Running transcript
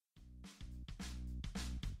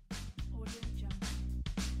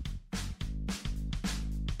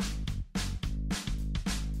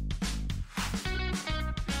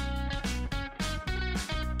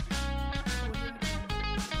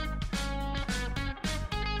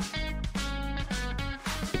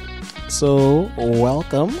So,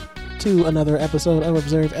 welcome to another episode of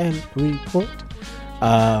Observe and Report.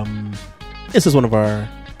 This is one of our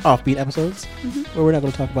offbeat episodes where we're not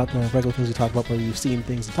going to talk about the regular things we talk about, where we've seen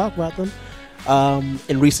things and talk about them.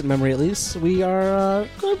 In recent memory, at least, we are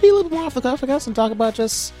going to be a little more off the cuff, I guess, and talk about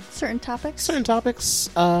just certain topics.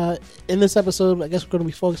 In this episode, I guess we're going to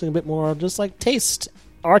be focusing a bit more on just like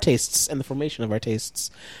our tastes, and the formation of our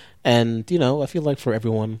tastes. And, you know, I feel like for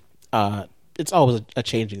everyone, it's always a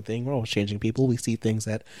changing thing. We're always changing people. We see things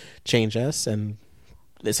that change us, and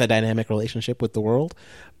it's a dynamic relationship with the world.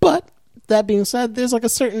 But that being said, there's like a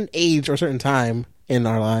certain age or a certain time in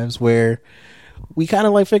our lives where we kind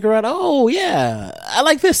of like figure out, oh yeah, I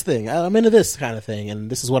like this thing. I'm into this kind of thing,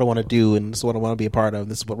 and this is what I want to do, and this is what I want to be a part of.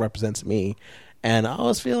 This is what represents me. And I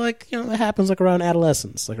always feel like, you know, that happens like around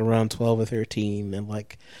adolescence, like around 12 or 13, and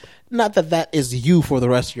like, not that that is you for the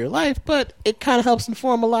rest of your life, but it kind of helps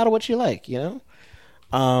inform a lot of what you like, you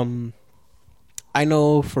know? I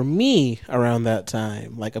know for me, around that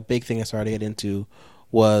time, like a big thing I started to get into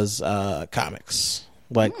was comics.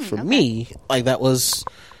 Like, for me, like that was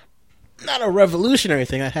not a revolutionary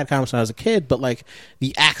thing. I had comics when I was a kid, but like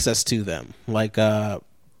the access to them. Like,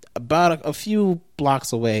 about a few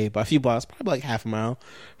blocks away, by a few blocks, probably like half a mile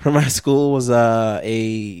from my school, was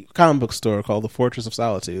a comic book store called the Fortress of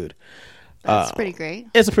Solitude. That's pretty great.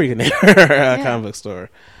 It's a pretty good name for a comic book store.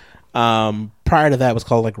 Prior to that, it was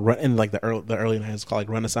called like in like the early 90s, it was called like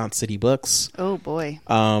Renaissance City Books. Oh boy.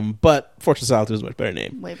 But Fortress of Solitude is a much better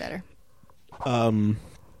name. Way better.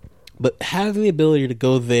 But having the ability to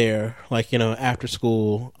go there, like, you know, after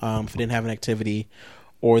school, if I didn't have an activity,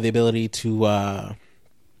 or the ability to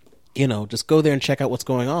you know, just go there and check out what's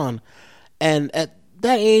going on. And at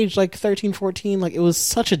that age, like 13, 14, like it was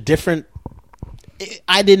such a different,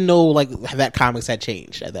 I didn't know like that comics had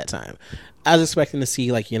changed at that time. I was expecting to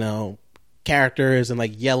see like, you know, characters in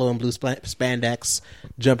like yellow and blue spandex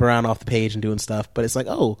jump around off the page and doing stuff. But it's like,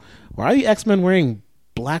 oh, why are the X-Men wearing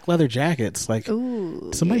black leather jackets? Like,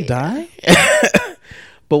 ooh, somebody die?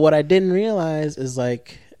 But what I didn't realize is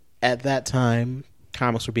like at that time,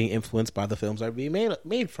 comics were being influenced by the films that were being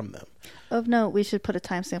made from them. Of note, we should put a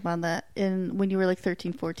timestamp on that. When you were like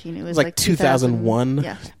 13, 14, it was like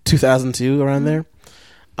 2001, 2002, around there.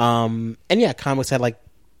 And yeah, comics had like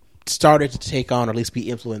started to take on, or at least be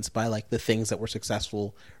influenced by like the things that were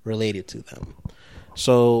successful related to them.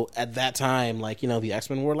 So at that time, like, you know, the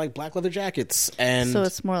X-Men wore like black leather jackets, and so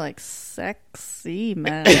it's more like sexy,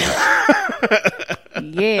 man.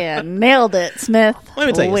 Yeah, nailed it, Smith. Let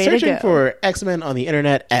me tell you, searching for X-Men on the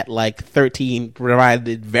internet at like 13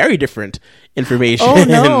 provided very different information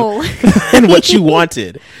than what you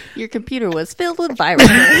wanted. Your computer was filled with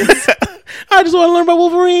viruses. I just want to learn about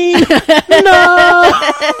Wolverine.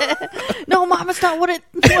 No, Mom, it's not what it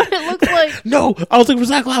looks like. No, I was looking for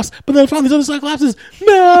Cyclops, but then I found these other Cyclopses.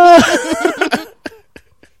 No.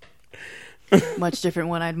 Much different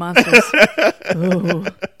one-eyed monsters.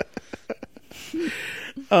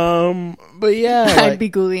 But yeah, I'd be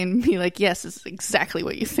Googling and be like, yes, this is exactly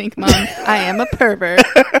what you think, Mom. I am a pervert.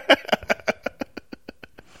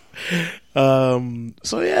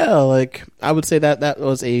 So yeah, like I would say that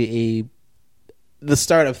was the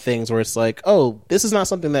start of things where it's like, oh, this is not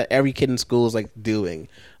something that every kid in school is like doing.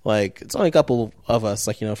 Like, it's only a couple of us,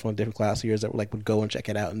 like, you know, from different class years that like would go and check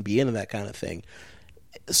it out and be into that kind of thing.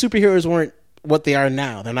 Superheroes weren't what they are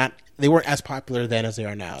now. They weren't as popular then as they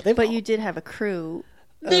are now. But you did have a crew.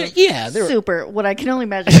 They're super. What I can only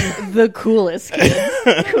imagine the coolest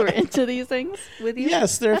kids who were into these things with you.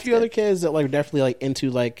 Yes, there are a few other kids that like definitely like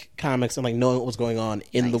into like comics and like knowing what was going on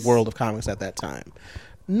in the world of comics at that time.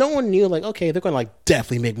 No one knew like, okay, they're going to like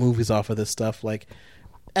definitely make movies off of this stuff. Like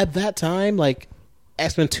at that time, like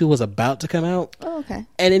X-Men 2 was about to come out. Oh, okay.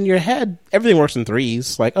 And in your head, everything works in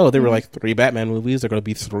threes. Like, oh, there were like 3 Batman movies. There are going to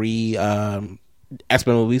be 3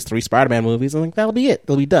 X-Men movies, 3 Spider-Man movies. And like, that'll be it.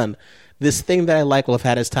 They'll be done. This thing that I like will have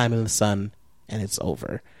had its time in the sun, and it's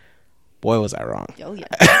over. Boy, was I wrong. Oh, yeah.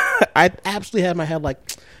 I absolutely had in my head, like,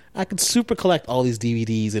 I could super collect all these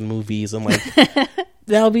DVDs and movies, and, like,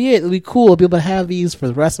 that'll be it. It'll be cool. I'll be able to have these for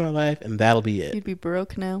the rest of my life, and that'll be it. You'd be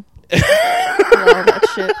broke now. All that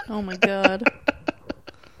shit. Oh, my God.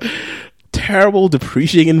 Terrible,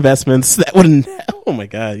 depreciating investments that wouldn't... Oh, my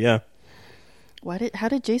God, yeah. How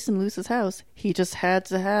did Jason lose his house? He just had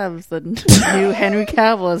to have the new Henry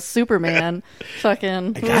Cavill as Superman.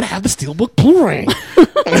 Fucking, I gotta have the Steelbook Blu-ray.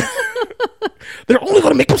 They're only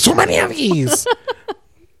gonna make so many of these.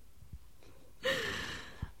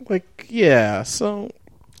 Like, yeah. So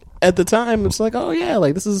at the time, it's like, oh yeah,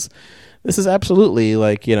 like this is absolutely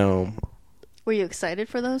like, you know. Were you excited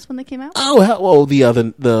for those when they came out? Oh, well,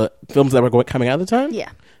 the films that were coming out at the time. Yeah.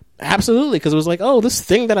 Absolutely, because it was like, oh, this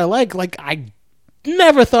thing that I like I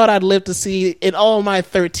never thought I'd live to see in all my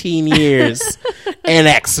 13 years an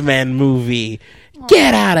X-Men movie.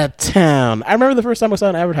 Get out of town. I remember the first time I saw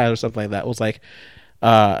an advertisement or something like that. It was like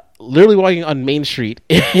literally walking on Main Street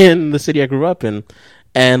in the city I grew up in,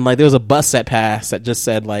 and like there was a bus that passed that just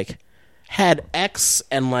said like had X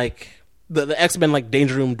and like the X-Men like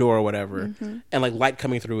danger room door or whatever, and like light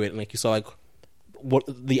coming through it, and like you saw like what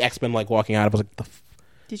the X-Men like walking out. I was like,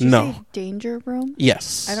 did you say danger room?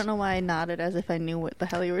 Yes. I don't know why I nodded as if I knew what the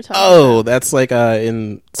hell you were talking about. That's like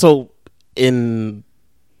in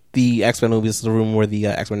the X-Men movies, the room where the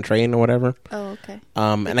X-Men train or whatever. Oh, okay.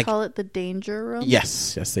 And they call it the danger room?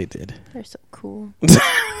 Yes, they did. They're so cool.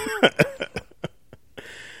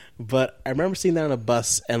 But I remember seeing that on a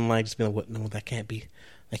bus and like just being like, "What? No, that can't be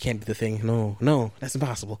the thing. No, that's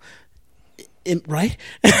impossible." Right?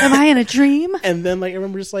 Am I in a dream? And then like I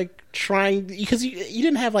remember just like trying, because you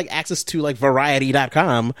didn't have like access to like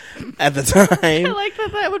Variety.com at the time. I like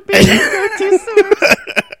that would be your go-to source.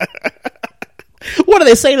 What are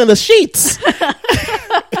they saying in the sheets?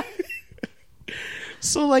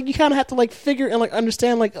 So like you kind of have to like figure and like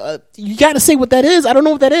understand like you got to say what that is. I don't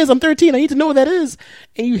know what that is. I'm 13. I need to know what that is.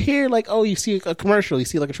 And you hear like, oh, you see a commercial, you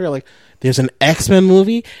see like a trailer, like there's an X-Men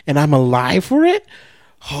movie and I'm alive for it.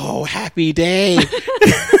 Oh, happy day.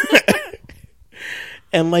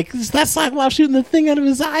 And like that's like while shooting the thing out of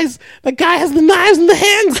his eyes, the guy has the knives in the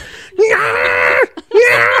hands.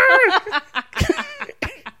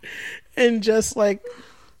 And just like,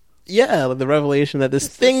 yeah, the revelation that this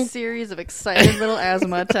thing, a series of excited little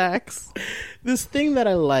asthma attacks. This thing that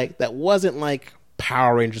I liked that wasn't like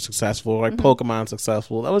Power Rangers successful or like Pokemon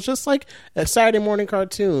successful, that was just like a Saturday morning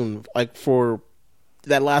cartoon like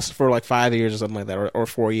that lasted for like 5 years or something like that, or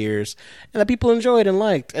 4 years, and that people enjoyed and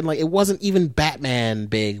liked, and like it wasn't even Batman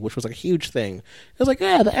big, which was like a huge thing. It was like,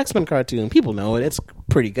 yeah, the X-Men cartoon, people know it, it's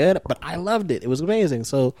pretty good, but I loved it, it was amazing.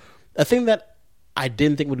 So a thing that I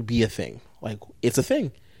didn't think would be a thing, like it's a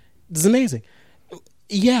thing, it's amazing.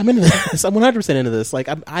 Yeah, I'm into this. I'm 100% into this. Like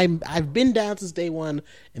I've been down since day one,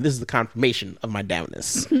 and this is the confirmation of my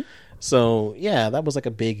downness. So yeah, that was like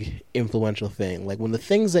a big influential thing. Like when the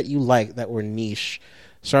things that you like that were niche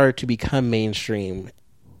started to become mainstream,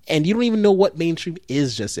 and you don't even know what mainstream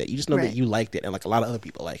is just yet. You just know that you liked it, and like a lot of other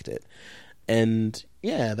people liked it. And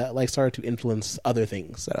yeah, that like started to influence other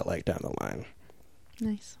things that I liked down the line.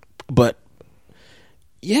 Nice. But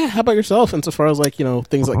yeah, how about yourself? Insofar as like, you know,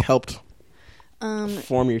 things like helped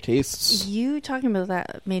form your tastes. You talking about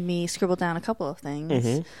that made me scribble down a couple of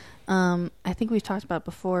things. I think we've talked about it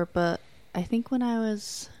before, but I think when I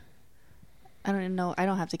was, I don't know, I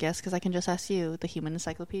don't have to guess because I can just ask you, the Human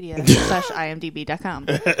Encyclopedia /IMDb.com.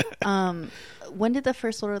 When did the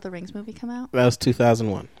first Lord of the Rings movie come out? That was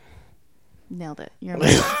 2001. Nailed it. You're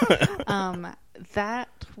amazing. That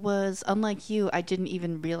was, unlike you, I didn't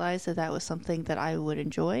even realize that was something that I would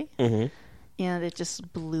enjoy. And it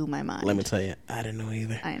just blew my mind. Let me tell you, I didn't know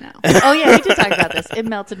either. I know. Oh yeah, we did talk about this. It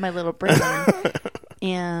melted my little brain.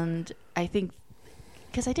 And I think,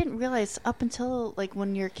 because I didn't realize up until like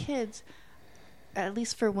when you're kids, at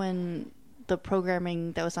least for when the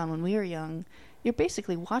programming that was on when we were young, you're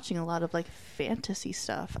basically watching a lot of like fantasy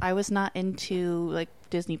stuff. I was not into like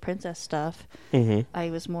Disney princess stuff. I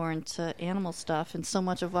was more into animal stuff, and so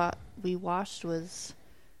much of what we watched was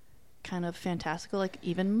kind of fantastical. Like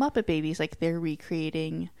even Muppet Babies, like they're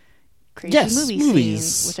recreating crazy movie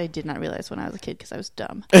scenes, which I did not realize when I was a kid because I was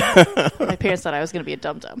dumb. My parents thought I was going to be a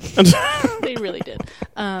dum-dum. They really did.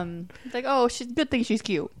 Like, oh, good thing she's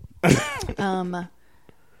cute.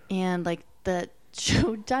 And like the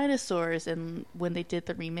show Dinosaurs, and when they did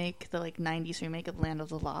the remake, the like 90s remake of Land of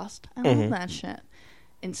the Lost, I love that shit.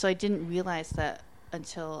 And so I didn't realize that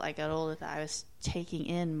until I got older, that I was taking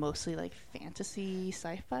in mostly like fantasy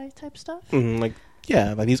sci-fi type stuff. Like,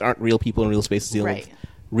 yeah, like these aren't real people in real spaces dealing with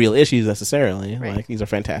real issues necessarily. Like these are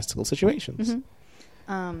fantastical situations.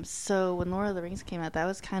 So when Lord of the Rings came out, that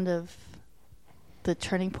was kind of the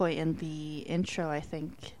turning point in the intro, I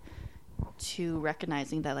think, to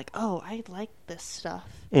recognizing that like, oh, I like this stuff,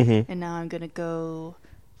 and now I'm gonna go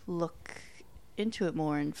look into it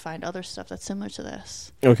more and find other stuff that's similar to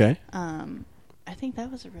this. Okay. I think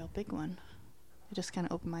that was a real big one. It just kind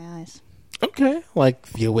of opened my eyes. Okay, like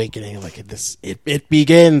the awakening, like it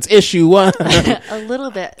begins issue 1. A little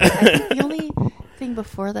bit. I think the only thing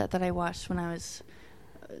before that I watched when I was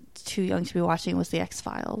too young to be watching was the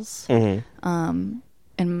X-Files.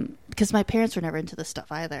 And because my parents were never into this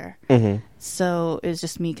stuff either, so it was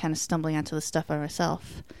just me kind of stumbling onto the stuff by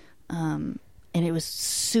myself. And it was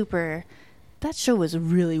super. That show was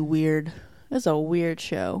really weird. was a weird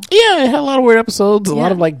show. Yeah, it had a lot of weird episodes, a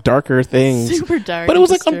lot of like darker things. Super dark. But it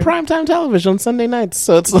was like on primetime television on Sunday nights,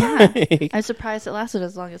 so it's like I'm surprised it lasted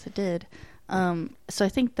as long as it did. So I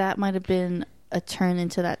think that might have been a turn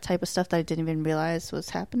into that type of stuff that I didn't even realize was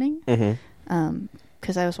happening.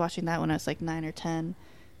 Because I was watching that when I was like 9 or 10.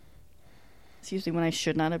 It's usually when I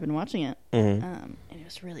should not have been watching it. And it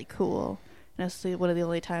was really cool. And it's one of the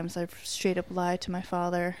only times I've straight up lied to my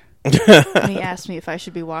father. And he asked me if I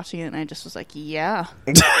should be watching it, and I just was like, yeah,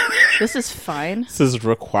 this is fine. This is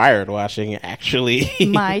required watching, actually.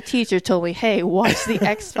 My teacher told me, hey, watch the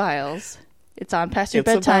X-Files. It's on past your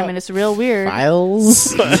bedtime, and it's real weird.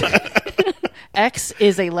 Files? X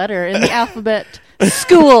is a letter in the alphabet.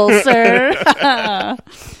 School, sir.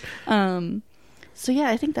 So yeah,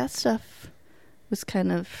 I think that stuff was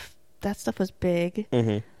big.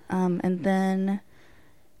 And then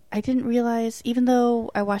I didn't realize, even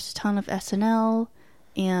though I watched a ton of SNL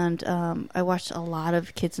and I watched a lot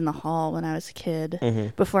of Kids in the Hall when I was a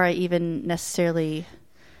kid, before I even necessarily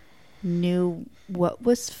knew what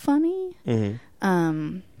was funny.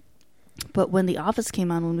 But when The Office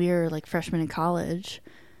came on when we were like freshmen in college,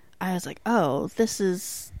 I was like, oh, this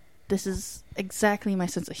is exactly my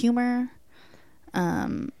sense of humor.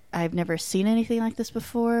 I've never seen anything like this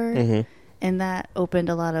before. And that opened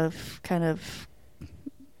a lot of kind of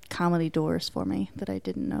comedy doors for me that I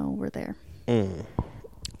didn't know were there.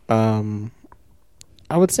 I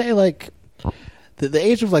would say like the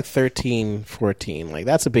age of like 13, 14, like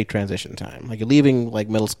that's a big transition time. Like you're leaving like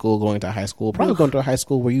middle school, going to high school, probably going to a high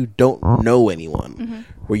school where you don't know anyone,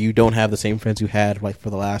 where you don't have the same friends you had like for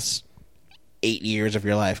the last 8 years of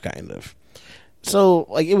your life, kind of. So,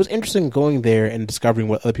 like, it was interesting going there and discovering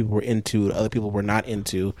what other people were into, what other people were not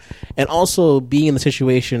into, and also being in the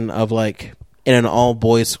situation of, like, in an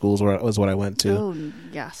all-boys school was what I went to. Oh,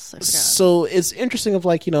 yes. I forgot. So, it's interesting of,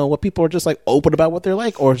 like, you know, what people are just, like, open about what they're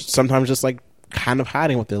like, or sometimes just, like, kind of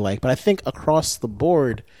hiding what they're like. But I think across the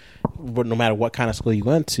board, no matter what kind of school you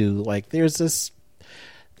went to, like, there's this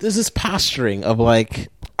posturing of, like,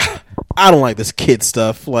 I don't like this kid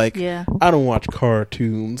stuff. Like, yeah. I don't watch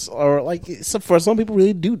cartoons. Or, like, for some people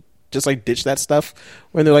really do just, like, ditch that stuff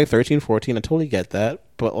when they're, like, 13, 14. I totally get that.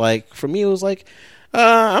 But, like, for me, it was like,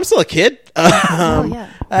 I'm still a kid. I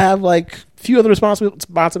have, like, few other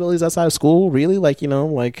responsibilities outside of school, really. Like, you know,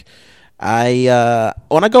 like, when I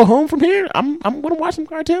go home from here, I'm going to watch some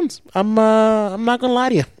cartoons. I'm not going to lie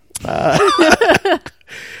to you.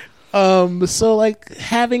 So, like,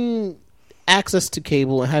 having access to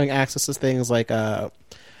cable and having access to things like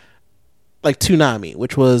Toonami,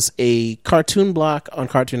 which was a cartoon block on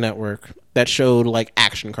Cartoon Network that showed like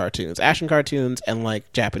action cartoons and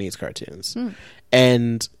like Japanese cartoons.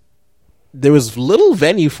 And there was little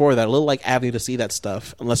venue for that, a little like avenue to see that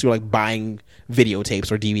stuff, unless you were like buying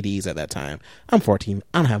videotapes or DVDs at that time. I'm 14.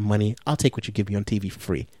 I don't have money. I'll take what you give me on TV for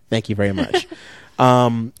free. Thank you very much.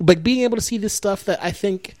 But being able to see this stuff that I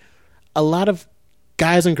think a lot of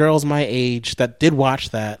guys and girls my age that did watch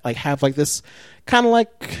that like have like this kind of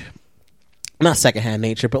like not secondhand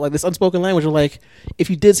nature, but like this unspoken language of like, if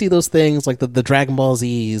you did see those things like the Dragon Ball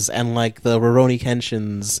Z's and like the Rurouni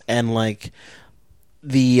Kenshins and like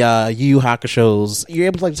the Yu Yu Hakusho's, you're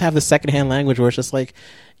able to like just have this secondhand language where it's just like,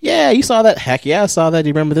 yeah, you saw that, heck yeah, I saw that,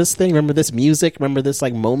 you remember this thing, remember this music, remember this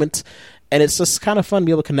like moment. And it's just kind of fun to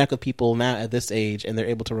be able to connect with people now at this age and they're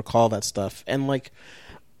able to recall that stuff. And like,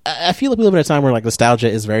 I feel like we live in a time where like nostalgia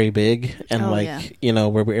is very big, and you know,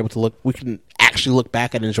 where we're able to we can actually look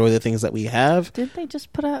back and enjoy the things that we have. Didn't they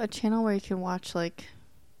just put out a channel where you can watch like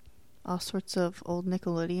all sorts of old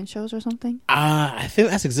Nickelodeon shows or something? I think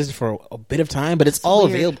that's existed for a bit of time, but it's all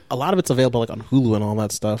available. A lot of it's available like on Hulu and all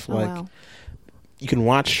that stuff. Oh, like wow. You can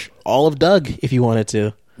watch all of Doug if you wanted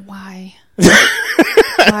to. Why?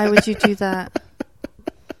 Why would you do that?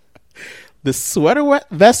 The sweater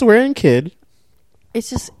vest wearing kid. It's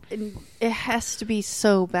just, it has to be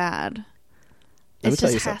so bad. It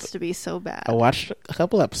just has to be so bad. I watched a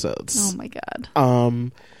couple episodes. Oh my god.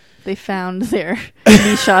 They found their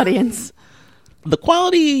niche audience. The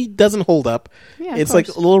quality doesn't hold up. Yeah, it's like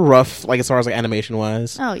a little rough, like as far as like animation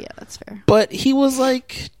wise. Oh yeah, that's fair. But he was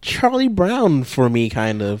like Charlie Brown for me,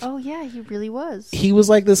 kind of. Oh yeah, he really was. He was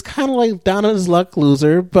like this kind of like down on his luck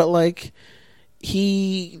loser, but like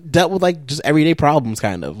he dealt with like just everyday problems,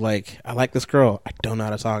 kind of like, I like this girl, I don't know how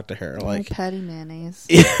to talk to her, like Patty Mayonnaise.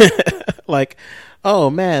 Like, oh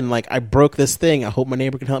man, like I broke this thing, I hope my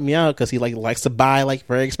neighbor can help me out because he like likes to buy like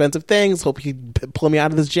very expensive things, hope he pull me out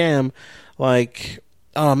of this jam. Like,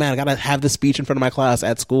 oh man, I gotta have this speech in front of my class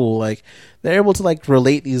at school. Like, they're able to like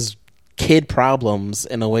relate these kid problems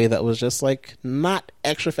in a way that was just like not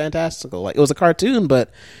extra fantastical. Like, it was a cartoon, but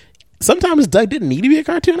sometimes Doug didn't need to be a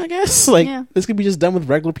cartoon, I guess. Like, Yeah. this could be just done with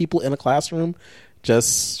regular people in a classroom,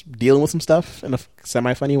 just dealing with some stuff in a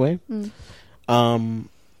semi-funny way.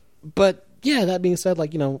 But yeah, that being said,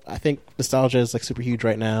 like, you know, I think nostalgia is like super huge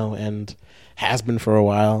right now and has been for a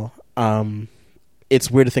while. It's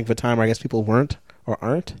weird to think of a time where I guess people weren't or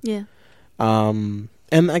aren't. Yeah.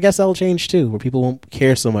 And I guess that'll change too, where people won't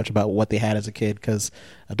care so much about what they had as a kid, because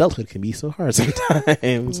adulthood can be so hard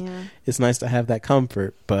sometimes. Yeah. It's nice to have that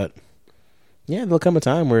comfort, but yeah, there'll come a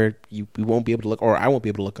time where we won't be able to look, or I won't be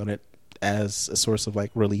able to look on it as a source of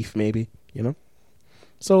like relief, maybe, you know?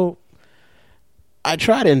 So I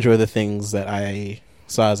try to enjoy the things that I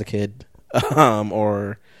saw as a kid,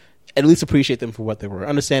 or at least appreciate them for what they were,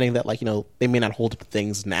 understanding that, like, you know, they may not hold up to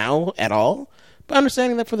things now at all, but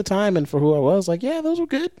understanding that for the time and for who I was, like, yeah, those were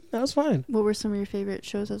good. That was fine. What were some of your favorite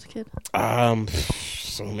shows as a kid?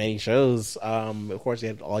 So many shows. Of course, you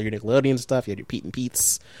had all your Nickelodeon stuff. You had your Pete and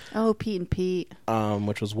Pete's. Oh, Pete and Pete.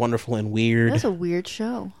 Which was wonderful and weird. That's a weird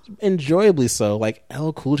show. Enjoyably so. Like,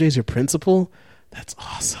 LL Cool J's your principal. That's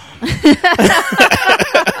awesome.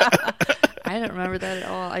 I don't remember that at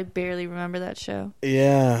all. I barely remember that show.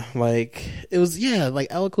 Yeah, like, it was, yeah,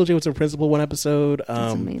 like, LL Cool J was a principal one episode.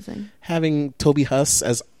 That's amazing. Having Toby Huss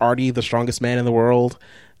as Artie, the strongest man in the world.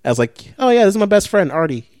 As like, oh yeah, this is my best friend,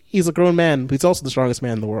 Artie. He's a grown man, but he's also the strongest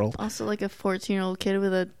man in the world. Also, like a 14-year-old kid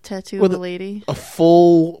with a tattoo of a lady. A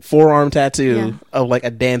full forearm tattoo Yeah. of like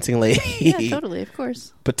a dancing lady. Yeah, totally, of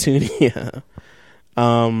course. Petunia.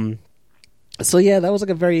 So yeah, that was like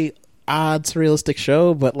a very odd, surrealistic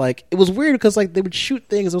show, but like it was weird because like they would shoot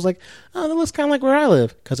things. It was like, oh, that looks kind of like where I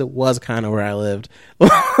live, because it was kind of where I lived.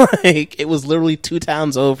 Like, it was literally 2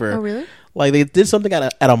 towns over. Oh, really? Like, they did something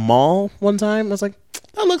at a mall one time. I was like,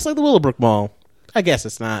 that looks like the Willowbrook Mall. I guess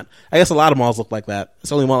it's not. I guess a lot of malls look like that. It's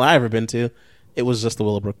the only mall I've ever been to. It was just the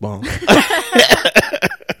Willowbrook Mall.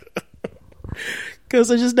 Because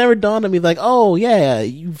it just never dawned on me, like, oh, yeah,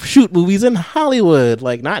 you shoot movies in Hollywood,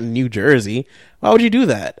 like, not in New Jersey. Why would you do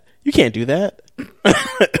that? You can't do that.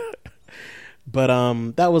 But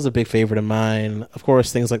that was a big favorite of mine. Of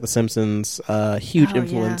course, things like The Simpsons, huge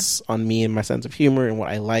influence on me and my sense of humor and what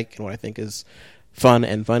I like and what I think is fun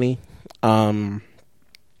and funny.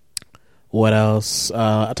 What else?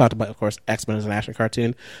 I talked about, of course, X-Men as an action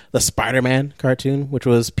cartoon. The Spider-Man cartoon, which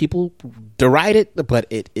was, people deride it, but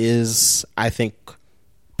it is, I think,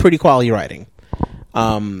 pretty quality writing.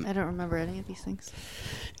 I don't remember any of these things.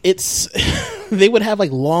 It's they would have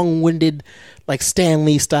like long-winded, like Stan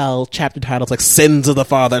Lee style chapter titles, like Sins of the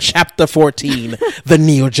Father, Chapter 14, The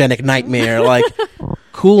Neogenic Nightmare. Like,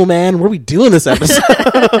 cool, man. What are we doing this episode?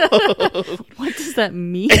 What does that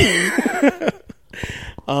mean?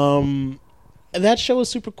 That show was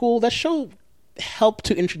super cool. That show helped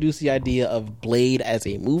to introduce the idea of Blade as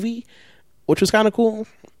a movie, which was kind of cool.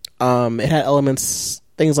 It had elements,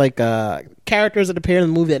 things like characters that appeared in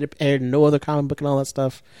the movie that appeared in no other comic book and all that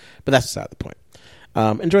stuff. But that's beside the point.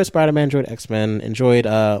 Enjoyed Spider-Man, enjoyed X-Men, enjoyed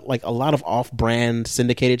like a lot of off-brand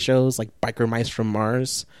syndicated shows like Biker Mice from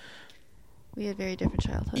Mars. We had very different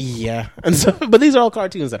childhoods. Yeah, and so, but these are all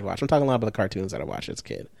cartoons that I watched. I'm talking a lot about the cartoons that I watched as a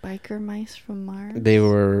kid. Biker Mice from Mars? They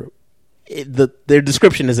were... their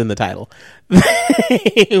description is in the title.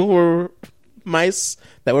 They were mice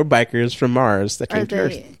that were bikers from Mars that came Are to they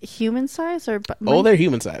Earth. human size or Oh, they're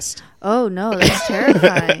human sized. Oh no, that's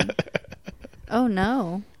terrifying. Oh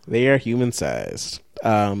no. They are human sized.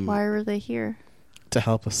 Why were they here? To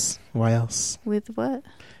help us. Why else? With what?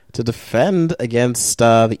 To defend against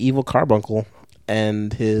the evil Carbuncle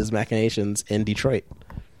and his machinations in Detroit.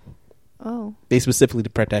 Oh. They specifically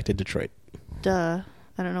protected Detroit. Duh.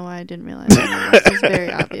 I don't know why I didn't realize that. This is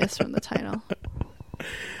very obvious from the title.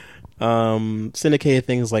 Syndicated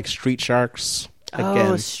things like Street Sharks.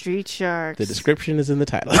 Again, Street Sharks. the description is in the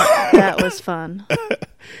title. That was fun.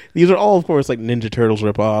 These are all, of course, like Ninja Turtles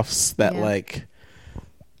ripoffs that Yeah. like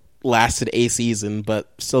lasted a season,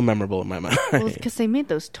 but still memorable in my mind. Well, because they made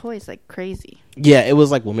those toys like crazy. Yeah, it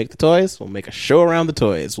was like, we'll make the toys, we'll make a show around the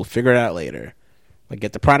toys, we'll figure it out later. Like,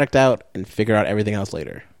 get the product out and figure out everything else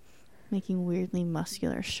later. Making weirdly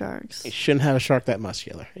muscular sharks. It shouldn't have a shark that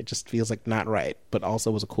muscular. It just feels like not right, but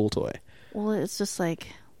also was a cool toy. Well, it's just like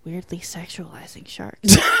weirdly sexualizing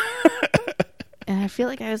sharks. And I feel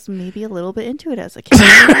like I was maybe a little bit into it as a kid.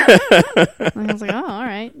 And I was like, oh, all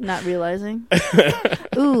right. Not realizing.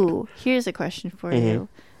 Ooh, here's a question for you.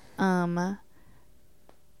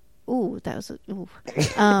 Ooh, that was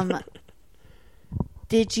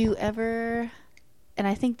did you ever, and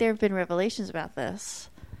I think there have been revelations about this,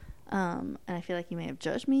 and I feel like you may have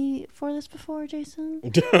judged me for this before, Jason,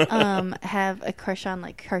 have a crush on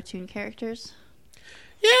like cartoon characters?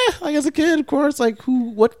 Yeah, like as a kid, of course, like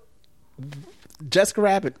what Jessica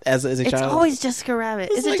Rabbit as a It's child. always Jessica Rabbit.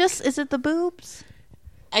 It's Is like- it just? Is it the boobs?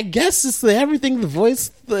 I guess it's the everything, the voice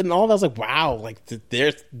and all that. I was like, wow, like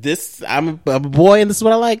there's this. I'm a boy, and this is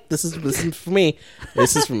what I like. This is for me.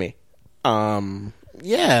 This is for me.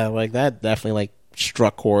 Yeah, like that definitely like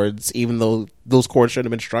struck chords, even though those chords should have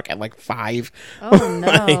been struck at like 5. Oh no!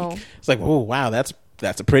 Like, it's like, oh wow, that's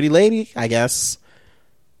a pretty lady, I guess.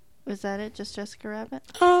 Was that it? Just Jessica Rabbit?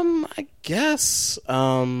 I guess.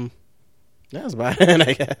 That's about it,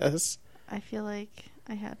 I guess. I feel like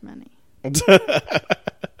I had many.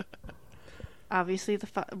 Obviously, the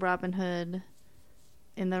Robin Hood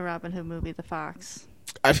in the Robin Hood movie, The Fox.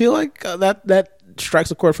 I feel like that strikes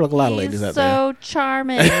a chord for like a lot of ladies He's out there. so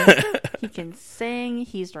charming. He can sing.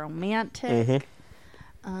 He's romantic.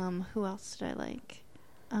 Who else did I like?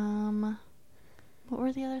 What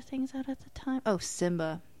were the other things out at the time? Oh,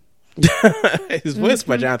 Simba, He's voiced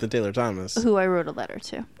by Jonathan Taylor Thomas. who I wrote a letter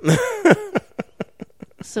to.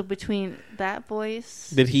 So between that voice,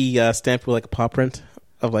 Did he stamp with like a paw print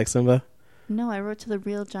of like Simba? no, I wrote to the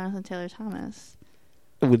real Jonathan Taylor Thomas.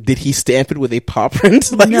 Did he stamp it with a paw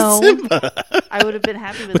print like No. Simba? I would have been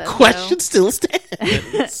happy with The that. question still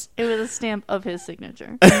stands. It was a stamp of his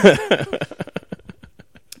signature.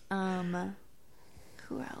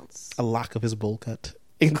 Who else? A lock of his bowl cut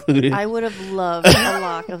included. I would have loved a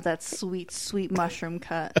lock of that sweet, sweet mushroom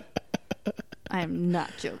cut. I am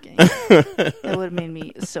not joking. That would have made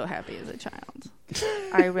me so happy as a child.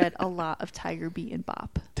 I read a lot of Tiger Beat and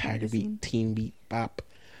Bop. Tiger magazine. Beat, Teen Beat, Bop.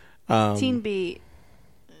 Teen Beat.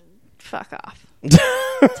 Fuck off.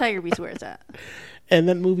 Tiger Beat's where it's at. And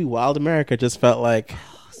that movie Wild America just felt like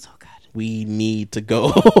Oh, so good. we need to go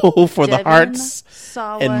for the Devin hearts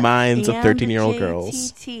Sawa and minds of and 13-year-old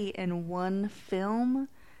girls. JTT in one film.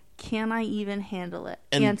 Can I even handle it?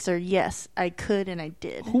 And- Answer: yes, I could, and I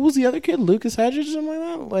did. Who was the other kid? Lucas Hedges or something like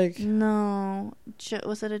that? Like, No,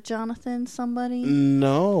 was it a Jonathan somebody?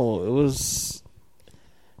 no, it was.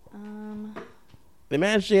 They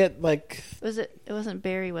managed to get like. Was it? It wasn't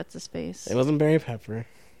Barry. What's his face? It wasn't Barry Pepper.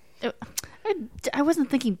 I wasn't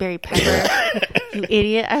thinking Barry Pepper. You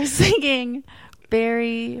idiot! I was thinking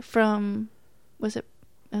Barry from. Was it?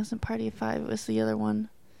 It wasn't Party of Five. It was the other one.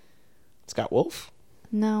 Scott Wolf.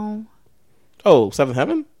 No. Oh, Seventh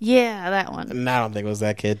Heaven. Yeah, that one. No, I don't think it was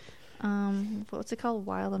that kid. What's it called?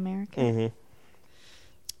 Wild America. Mm-hmm.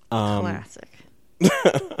 Classic.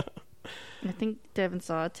 I think Devin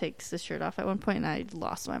Sawa takes his shirt off at one point, and I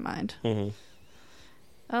lost my mind. Mm-hmm.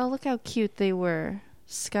 Oh, look how cute they were.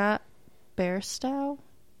 Scott Bairstow?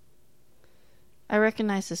 I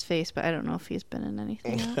recognize his face, but I don't know if he's been in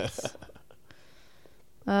anything else.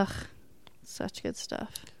 Ugh. Such good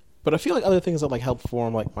stuff. But I feel like other things that like help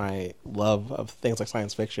form like my love of things like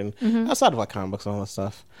science fiction outside of like comic books and all that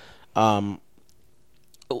stuff. I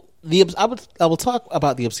will talk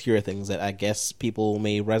about the obscure things that I guess people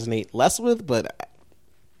may resonate less with, but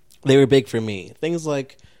they were big for me. Things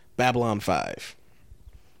like Babylon 5.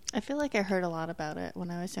 I feel like I heard a lot about it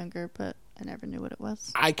when I was younger, but I never knew what it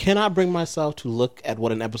was. I cannot bring myself to look at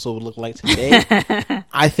what an episode would look like today.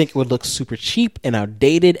 I think it would look super cheap and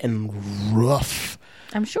outdated and rough.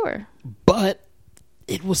 I'm sure. But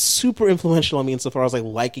it was super influential on me insofar as like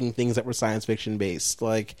liking things that were science fiction based.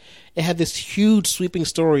 Like it had this huge sweeping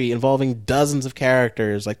story involving dozens of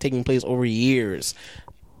characters, like taking place over years.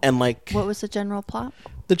 And like What was the general plot?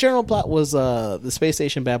 the general plot was the space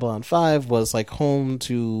station Babylon 5 was like home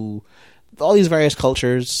to all these various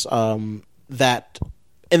cultures that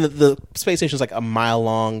and the space station is like a mile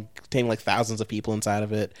long, containing like thousands of people inside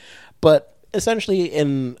of it. But essentially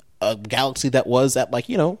in a galaxy that was at like,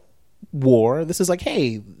 you know, war, this is like,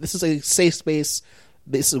 hey, this is a safe space.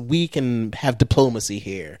 We can have diplomacy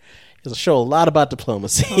here. It's a show a lot about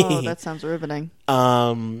diplomacy. Oh, that sounds riveting.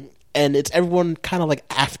 And it's everyone kind of like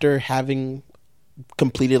after having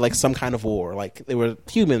completed like some kind of war. Like they were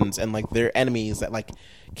humans and like their enemies that like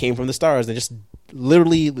came from the stars. And just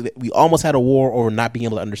literally, we almost had a war over not being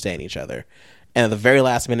able to understand each other. And at the very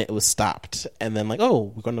last minute, it was stopped. And then like,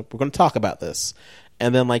 oh, we're gonna talk about this.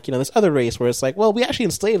 And then, like, you know, this other race where it's like, well, we actually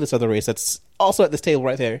enslaved this other race that's also at this table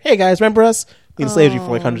right there. Hey, guys, remember us? We enslaved you for,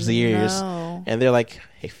 like, hundreds of years. No. And they're like,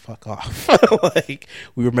 hey, fuck off. Like,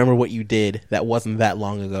 we remember what you did. That wasn't that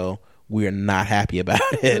long ago. We are not happy about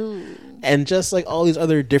it. Ooh. And just, like, all these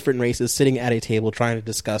other different races sitting at a table trying to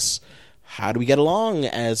discuss how do we get along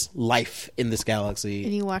as life in this galaxy.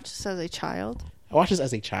 And you watched this as a child? I watched this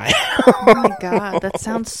as a child. Oh my god, that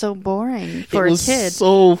sounds so boring for It a was kid.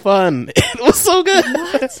 so fun. It was so good.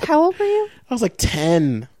 What? How old were you? I was like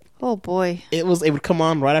 10. Oh boy. It would come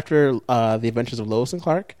on right after the Adventures of Lois and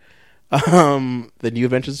Clark, the New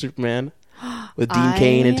Adventures of Superman, with Dean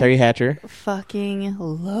Cain and Terry Hatcher. Fucking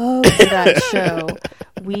love that show.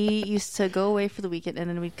 We used to go away for the weekend and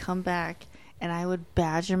then we'd come back and I would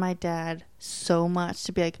badger my dad so much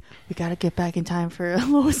to be like, we got to get back in time for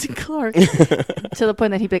Lois and Clark. To the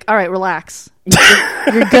point that he'd be like, all right, relax.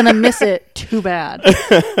 You're going to miss it. Too bad.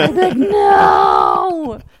 I'd be like,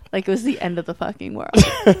 no. Like it was the end of the fucking world.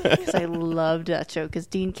 Because I loved that show because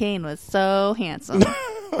Dean Cain was so handsome.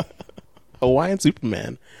 Hawaiian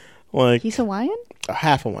Superman. Like he's Hawaiian?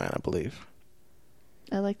 Half Hawaiian, I believe.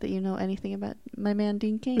 I like that you know anything about my man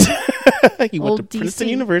Dean Cain. He went to Princeton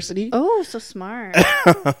University. Oh, so smart.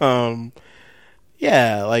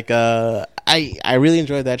 Yeah, like I really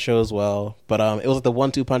enjoyed that show as well. But it was like the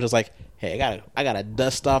 1-2 punch. It was like, hey, I gotta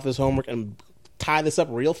dust off this homework and tie this up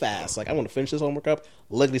real fast. Like I want to finish this homework up.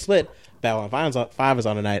 Lickety split. Babylon 5 is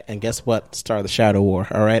on tonight, and guess what? Star the Shadow War.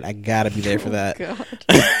 All right, I gotta be there for that. God.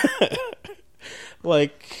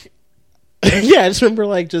 Like, yeah, I just remember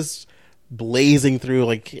like just blazing through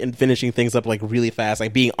like and finishing things up like really fast,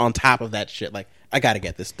 like being on top of that shit. Like I gotta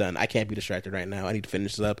get this done. I can't be distracted right now. I need to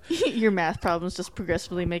finish this up. Your math problems just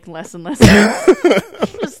progressively make less and less sense.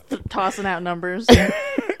 Just tossing out numbers.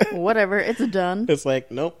 Whatever, it's done. It's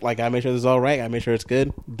like, nope, like I make sure this is all right. I make sure it's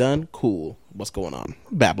good, done, cool. What's going on?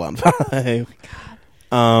 Babylon 5.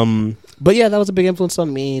 But yeah, that was a big influence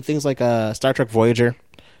on me. Things like Star Trek Voyager,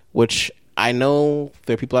 which I know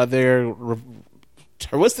there are people out there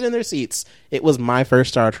twisted in their seats. It was my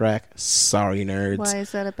first Star Trek. Sorry, nerds. Why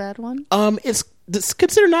is that a bad one? It's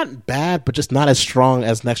considered not bad, but just not as strong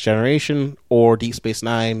as Next Generation or Deep Space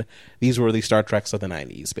Nine. These were the Star Treks of the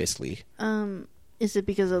 90s, basically. Is it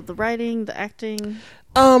because of the writing, the acting?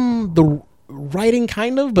 The writing,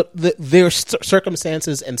 kind of, but their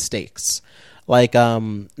circumstances and stakes. Like,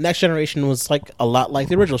 Next Generation was like a lot like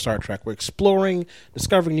the original Star Trek. We're exploring,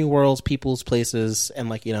 discovering new worlds, peoples, places, and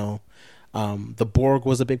like, you know, the Borg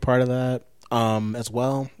was a big part of that as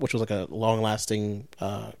well, which was like a long-lasting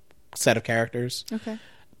set of characters. Okay.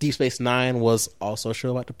 Deep Space Nine was also a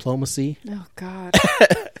show about diplomacy. Oh, God.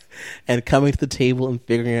 And coming to the table and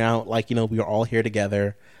figuring out, like, you know, we are all here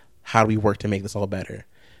together. How do we work to make this all better?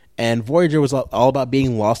 And Voyager was all about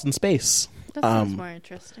being lost in space. That sounds more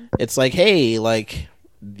interesting. It's like, hey, like,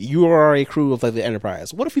 you are a crew of like the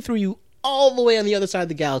Enterprise. What if we threw you all the way on the other side of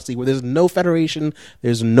the galaxy where there's no Federation,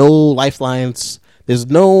 there's no lifelines, there's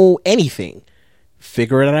no anything?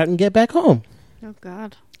 Figure it out and get back home. Oh,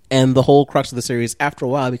 God. And the whole crux of the series, after a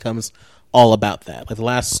while, becomes all about that. Like, the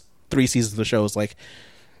last 3 seasons of the show is like,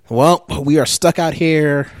 well, we are stuck out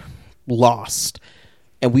here, lost,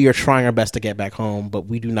 and we are trying our best to get back home, but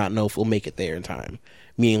we do not know if we'll make it there in time.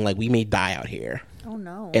 Meaning, like, we may die out here. Oh,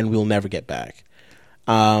 no. And we'll never get back.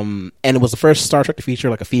 And it was the first Star Trek to feature,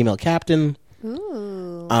 like, a female captain.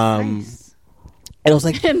 Ooh, nice. And it was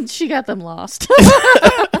like... And she got them lost.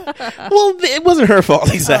 Well, it wasn't her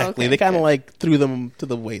fault, exactly. Oh, okay, they kind of, like, threw them to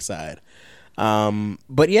the wayside.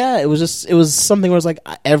 But yeah, it was something where it's like,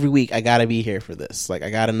 every week I gotta be here for this. Like,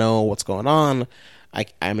 I gotta know what's going on.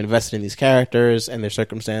 I'm invested in these characters and their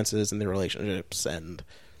circumstances and their relationships, and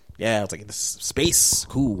yeah, it's like, this space,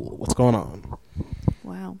 cool, what's going on?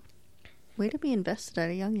 Wow. Way to be invested at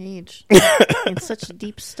a young age in such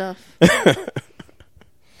deep stuff.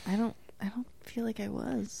 I don't feel like I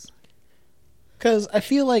was. Because I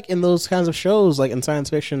feel like in those kinds of shows, like in science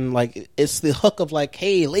fiction, like, it's the hook of like,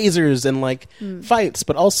 hey, lasers and like fights,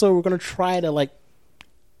 but also we're going to try to like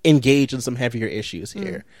engage in some heavier issues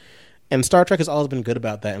here. And Star Trek has always been good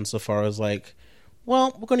about that insofar as like,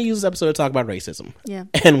 well, we're going to use this episode to talk about racism. Yeah.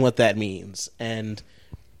 And what that means. And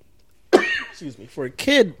excuse me, for a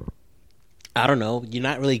kid, I don't know, you're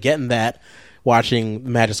not really getting that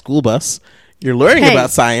watching Magic School Bus. You're learning about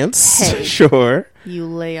science. Hey. Sure. You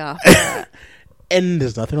lay off that. And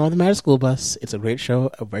there's nothing wrong with the Magic School Bus. It's a great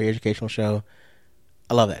show, a very educational show.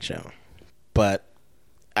 I love that show. But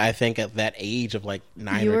I think at that age of like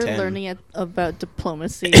 9 you or were 10... learning about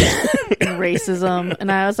diplomacy and racism,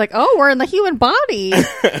 and I was like, oh, we're in the human body.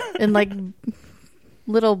 And like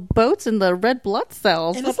little boats in the red blood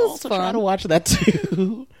cells. And this I'm is also fun. trying to watch that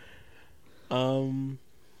too.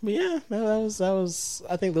 But yeah, that was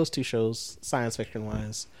I think those two shows, science fiction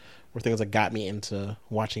wise, were things that got me into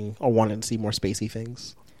watching or wanting to see more spacey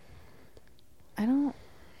things.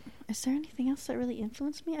 Is there anything else that really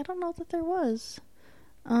influenced me? I don't know that there was.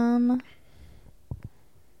 I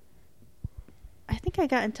think I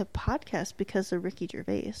got into podcasts because of Ricky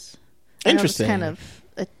Gervais. Interesting. I know it's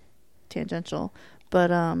kind of tangential,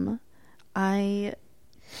 but I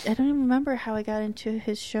don't even remember how I got into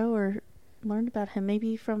his show or learned about him.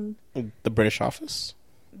 Maybe from The British Office?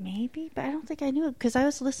 Maybe, but I don't think I knew it because I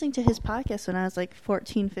was listening to his podcast when I was like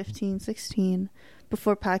 14, 15, 16,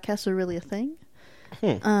 before podcasts were really a thing.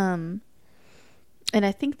 And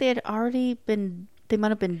I think they might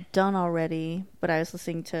have been done already, but I was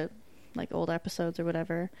listening to like old episodes or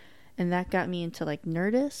whatever, and that got me into like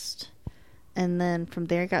Nerdist, and then from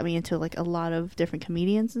there got me into like a lot of different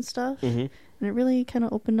comedians and stuff, and it really kind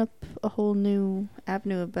of opened up a whole new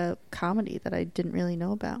avenue about comedy that I didn't really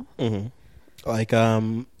know about. Like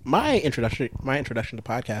my introduction to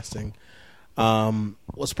podcasting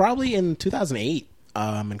was probably in 2008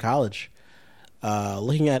 in college,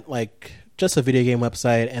 looking at like just a video game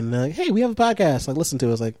website, and they're like, hey, we have a podcast, like listen to it.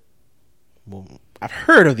 I was like, well, I've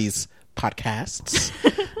heard of these podcasts.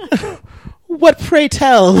 What, pray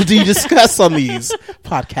tell, do you discuss on these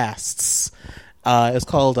podcasts? It's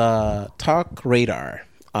called Talk Radar,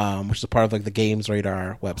 which is a part of like the Games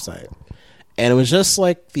Radar website. And it was just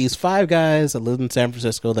like these 5 guys that lived in San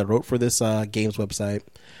Francisco that wrote for this games website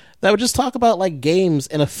that would just talk about like games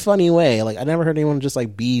in a funny way. Like I never heard anyone just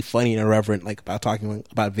like be funny and irreverent like about talking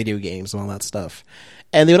about video games and all that stuff.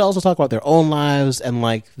 And they would also talk about their own lives and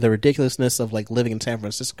like the ridiculousness of like living in San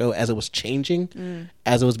Francisco as it was changing,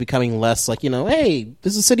 as it was becoming less like, you know, hey,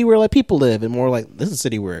 this is a city where like people live, and more like this is a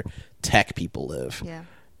city where tech people live. Yeah.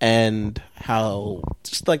 And how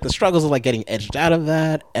just like the struggles of like getting edged out of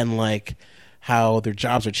that, and like how their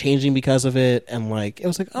jobs are changing because of it, and like it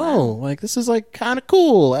was like, oh, like this is like kind of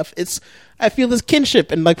cool. I feel this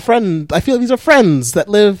kinship and like I feel these are friends that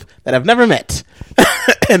I've never met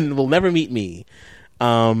and will never meet me.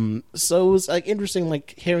 So it was like interesting,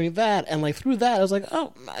 like hearing that, and like through that I was like,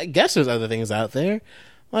 oh, I guess there's other things out there.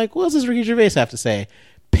 Like, what does this Ricky Gervais have to say?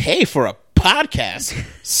 Pay for a podcast?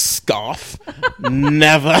 Scoff.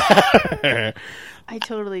 Never. I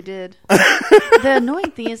totally did. The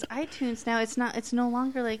annoying thing is iTunes now, it's no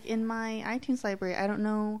longer like in my iTunes library. I don't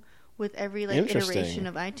know, with every like iteration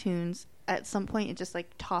of iTunes, at some point it just like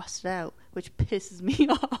tossed it out, which pisses me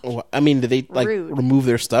off. Well, I mean, did they like remove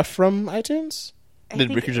their stuff from iTunes?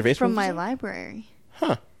 Did Ricky Gervais from my library?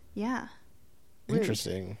 Huh. Yeah. Rude.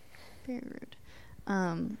 Interesting. Very rude.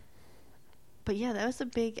 But yeah, that was a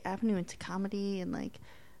big avenue into comedy, and like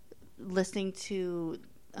listening to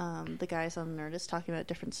the guys on Nerdist talking about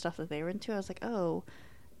different stuff that they were into. I was like, oh,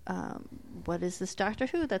 what is this Doctor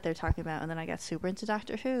Who that they're talking about? And then I got super into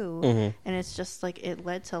Doctor Who, and it's just like it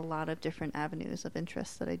led to a lot of different avenues of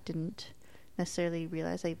interest that I didn't necessarily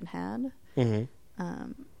realize I even had.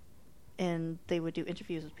 And they would do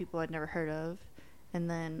interviews with people I'd never heard of, and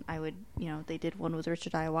then I would, they did one with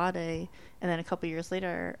Richard Ayoade, and then a couple years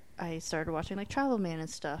later I started watching like Travel Man and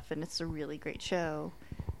stuff, and it's a really great show.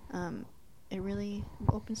 It really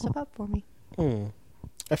opened stuff up for me.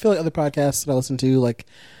 I feel like other podcasts that I listen to, like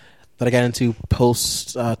that I got into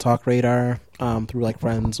post Talk Radar through like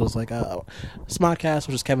friends, was like Smodcast,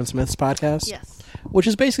 which is Kevin Smith's podcast. Yes. Which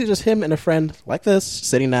is basically just him and a friend like this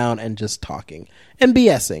sitting down and just talking and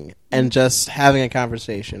BSing and just having a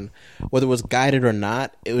conversation. Whether it was guided or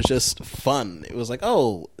not, it was just fun. It was like,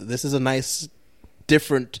 oh, this is a nice,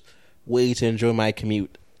 different way to enjoy my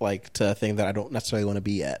commute, like to a thing that I don't necessarily want to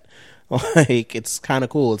be at. Like, it's kind of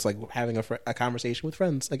cool. It's like having a conversation with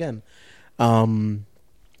friends again. But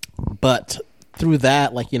through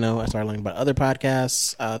that, like, I started learning about other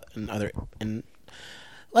podcasts and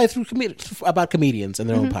like about comedians and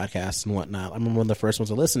their own podcasts and whatnot. I remember one of the first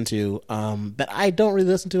ones I listened to that I don't really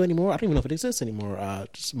listen to anymore. I don't even know if it exists anymore.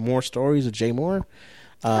 Just More Stories with Jay Moore.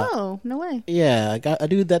 Oh, no way. Yeah, I got a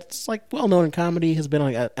dude that's like well known in comedy, has been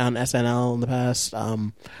like on SNL in the past.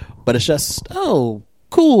 But it's just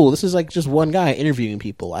cool. This is like just one guy interviewing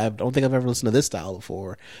people. I don't think I've ever listened to this style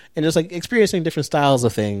before, and just like experiencing different styles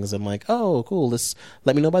of things. And like, oh, cool.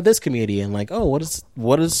 Let me know about this comedian. Like, oh,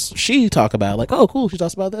 what does she talk about? Like, oh, cool. She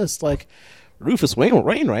talks about this. Like, Rufus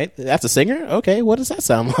Wainwright. That's a singer. Okay, what does that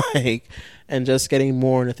sound like? And just getting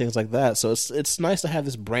more into things like that. So it's nice to have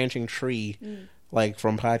this branching tree, like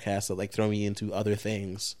from podcasts that like throw me into other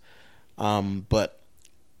things. But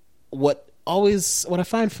what I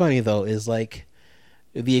find funny though is like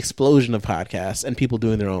the explosion of podcasts and people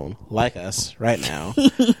doing their own, like us right now.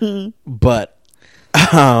 But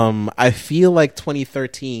I feel like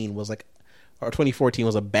 2013 was like, or 2014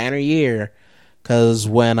 was a banner year, because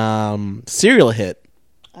when Serial hit,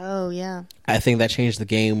 oh yeah, I think that changed the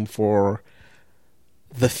game for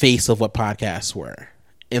the face of what podcasts were,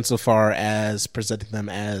 insofar as presenting them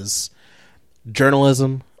as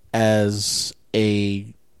journalism, as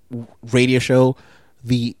a radio show.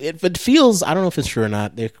 It feels, I don't know if it's true or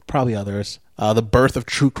not, there are probably others, the birth of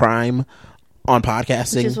true crime on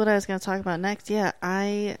podcasting. Which is what I was going to talk about next. Yeah,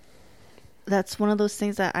 I that's one of those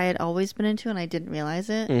things that I had always been into and I didn't realize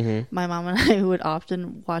it. Mm-hmm. My mom and I would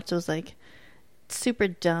often watch those like super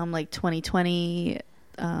dumb like 2020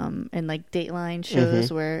 and like Dateline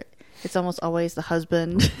shows where it's almost always the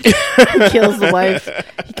husband who kills the wife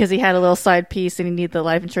because he had a little side piece and he needed the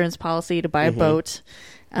life insurance policy to buy a boat.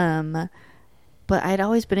 But I'd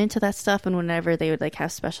always been into that stuff, and whenever they would like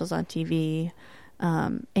have specials on TV,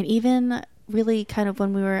 and even really kind of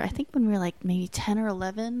when we were like maybe 10 or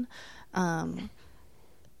 11,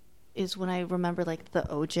 is when I remember like the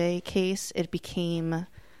OJ case.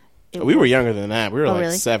 We were younger than that. We were like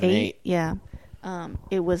really? 7, 8. Yeah.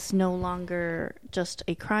 It was no longer just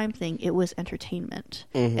a crime thing. It was entertainment.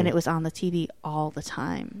 And it was on the TV all the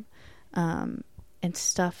time. And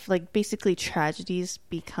stuff like basically tragedies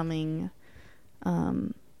becoming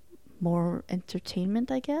more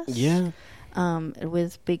entertainment, I guess. Yeah.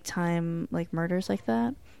 With big time like murders like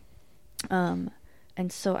that. And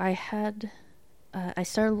so I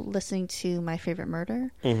started listening to My Favorite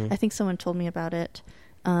Murder. I think someone told me about it.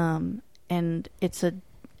 And it's a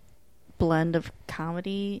blend of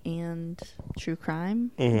comedy and true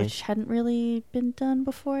crime, which hadn't really been done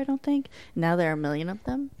before, I don't think. Now there are a million of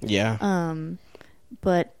them. Yeah.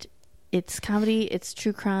 But it's comedy, it's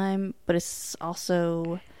true crime, but it's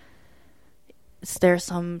also... there are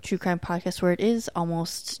some true crime podcasts where it is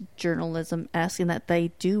almost journalism-esque in that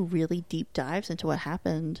they do really deep dives into what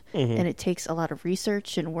happened. And it takes a lot of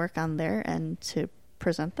research and work on their end to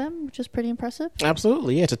present them, which is pretty impressive.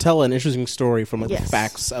 Absolutely, yeah. To tell an interesting story from like the Yes.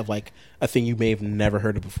 facts of like a thing you may have never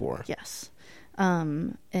heard of before. Yes.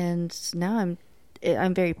 And now I'm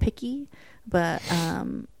very picky, but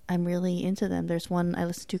I'm really into them. There's one I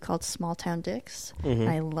listen to called Small Town Dicks.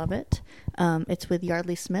 I love it. It's with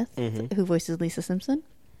Yardley Smith, who voices Lisa Simpson,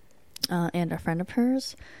 and a friend of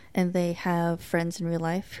hers. And they have friends in real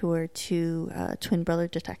life who are two twin brother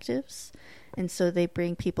detectives. And so they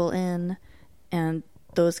bring people in, and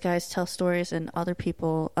those guys tell stories, and other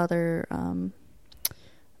people,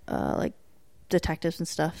 like detectives and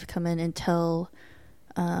stuff come in and tell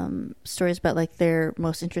stories about like their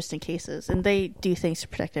most interesting cases, and they do things to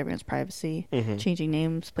protect everyone's privacy, changing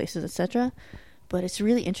names, places, etc. But it's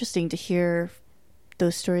really interesting to hear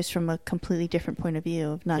those stories from a completely different point of view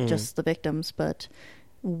of not just the victims, but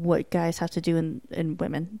what guys have to do and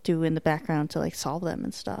women do in the background to like solve them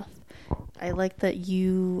and stuff. I like that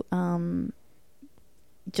you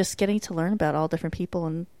just getting to learn about all different people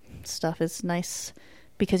and stuff is nice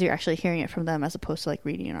because you're actually hearing it from them as opposed to like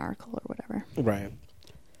reading an article or whatever. Right.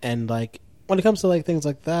 And like when it comes to like things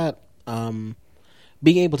like that,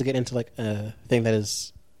 being able to get into like a thing that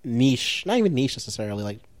is niche, not even niche necessarily,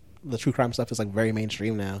 like the true crime stuff is like very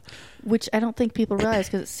mainstream now, which I don't think people realize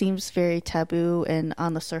because it seems very taboo and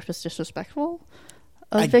on the surface disrespectful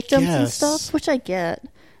of victims and stuff, which I get.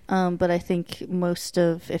 But I think most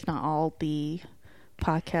of, if not all, the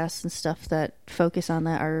podcasts and stuff that focus on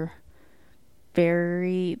that are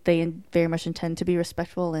very much intend to be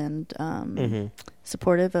respectful and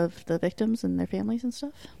supportive of the victims and their families and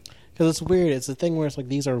stuff. Because it's weird. It's a thing where it's like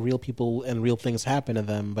these are real people and real things happen to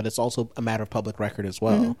them, but it's also a matter of public record as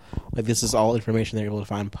well. Like this is all information they're able to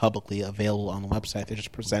find publicly available on the website. They're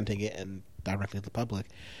just presenting it and directly to the public.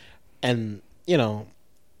 And you know,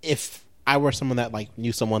 if I were someone that like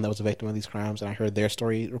knew someone that was a victim of these crimes and I heard their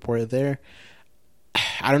story reported there,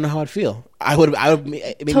 I don't know how I'd feel. I would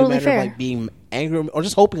maybe totally a matter fair. of like being angry or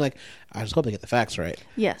just hoping like I just hope they get the facts right.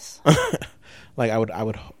 Yes. Like I would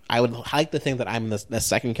like to think that I'm in the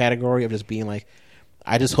second category of just being like,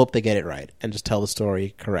 I just hope they get it right and just tell the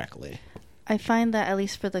story correctly. I find that at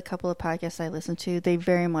least for the couple of podcasts I listen to, they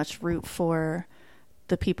very much root for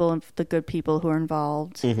the people and the good people who are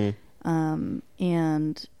involved.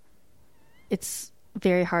 And it's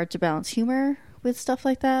very hard to balance humor with stuff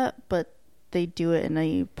like that, but they do it in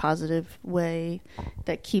a positive way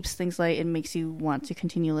that keeps things light and makes you want to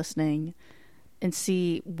continue listening and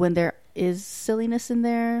see when there is silliness in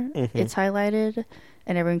there, it's highlighted,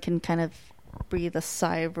 and everyone can kind of breathe a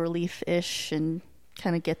sigh of relief-ish and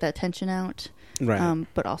kind of get that tension out, right?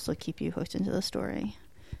 But also keep you hooked into the story.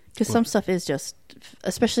 Because some stuff is just,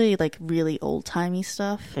 especially like really old-timey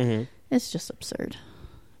stuff, it's just absurd.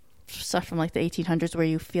 Stuff from like the 1800s where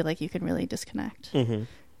you feel like you can really disconnect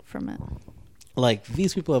from it. Like,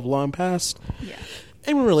 these people have long passed. Yeah.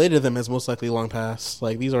 Anyone related to them has most likely long passed.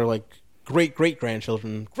 Like, these are like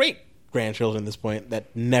great-great-grandchildren at this point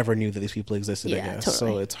that never knew that these people existed, I guess.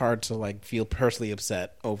 Totally. So it's hard to like feel personally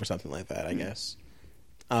upset over something like that, I guess.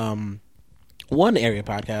 One area of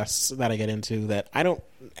podcasts that I get into that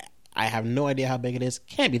I have no idea how big it is.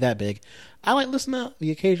 Can't be that big. I like listening to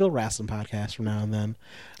the occasional wrestling podcast from now and then.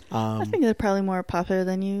 I think they're probably more popular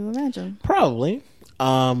than you imagine. Probably.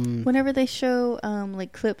 Whenever they show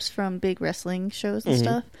like clips from big wrestling shows and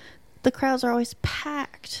stuff, the crowds are always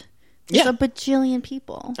packed. It's a bajillion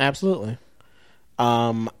people. Absolutely.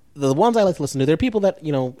 The ones I like to listen to, there are people that,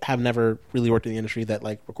 you know, have never really worked in the industry that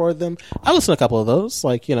like record them. I listen to a couple of those,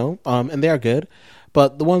 like, you know, and they are good.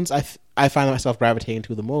 But the ones I find myself gravitating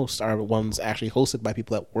to the most are ones actually hosted by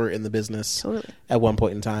people that were in the business at one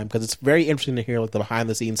point in time, because it's very interesting to hear like the behind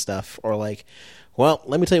the scenes stuff, or like, well,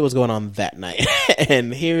 let me tell you what's going on that night.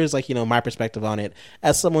 And here's like, you know, my perspective on it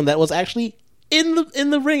as someone that was actually in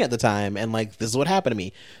the ring at the time, and like, this is what happened to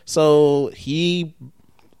me. So he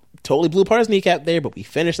totally blew apart his kneecap there, but we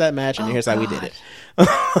finished that match, and here's how we did it.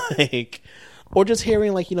 Like, or just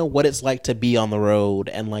hearing like, you know, what it's like to be on the road,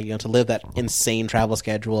 and like, you know, to live that insane travel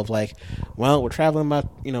schedule of like, well, we're traveling about,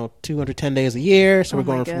 you know, 210 days a year, so we're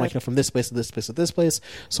going from like, you know, from this place to this place to this place.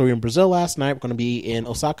 So we were in Brazil last night, we're going to be in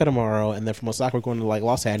Osaka tomorrow, and then from Osaka we're going to like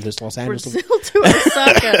Los Angeles Brazil to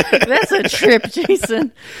Osaka. That's a trip,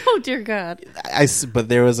 Jason. Oh dear God. But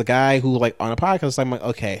there was a guy who like on a podcast, I'm like,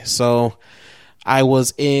 okay, so I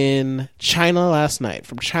was in China last night.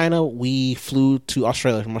 From China, we flew to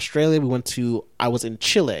Australia. From Australia, I was in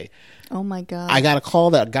Chile. Oh my God. I got a call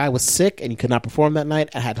that a guy was sick and he could not perform that night.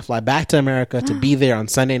 I had to fly back to America to be there on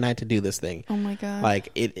Sunday night to do this thing. Oh my God. Like,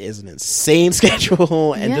 it is an insane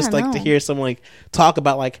schedule. And just like to hear someone like talk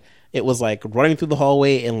about like, it was like running through the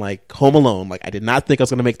hallway in like Home Alone. Like, I did not think I was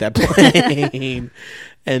going to make that plane.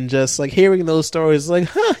 And just like hearing those stories, like,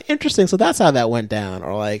 huh, interesting. So that's how that went down.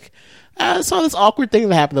 Or like, I saw this awkward thing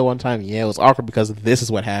that happened the one time. Yeah, it was awkward because this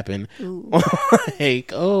is what happened.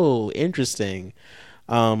 Like, oh, interesting.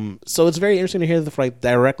 So it's very interesting to hear like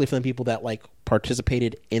directly from the people that like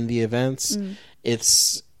participated in the events.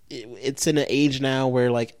 It's in an age now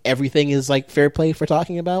where like everything is like fair play for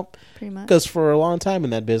talking about. Pretty much. Because for a long time in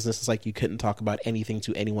that business, it's like you couldn't talk about anything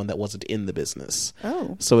to anyone that wasn't in the business.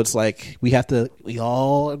 Oh. So it's like we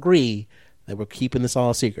all agree that we're keeping this all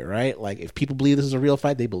a secret, right? Like, if people believe this is a real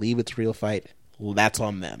fight, they believe it's a real fight. Well, that's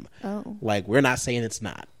on them. Oh. Like, we're not saying it's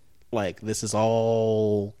not. Like, this is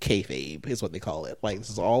all kayfabe, is what they call it. Like, this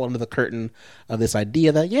is all under the curtain of this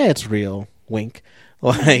idea that, yeah, it's real. Wink.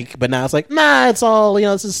 Like, but now it's like, nah, it's all, you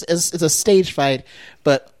know, it's a stage fight,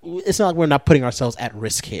 but it's not like we're not putting ourselves at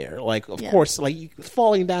risk here. Like, of course, like,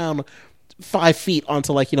 falling down 5 feet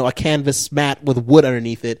onto like, you know, a canvas mat with wood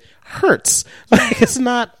underneath it hurts. Like, it's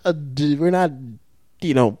not we're not,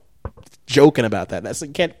 you know, joking about that. You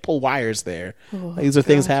can't pull wires there. Like, these are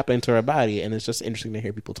things happening to our body, and it's just interesting to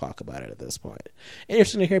hear people talk about it at this point. And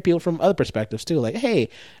interesting to hear people from other perspectives too. Like, hey,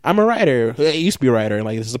 I'm a writer. I used to be a writer, and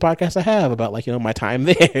like, this is a podcast I have about like, you know, my time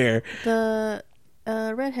there. The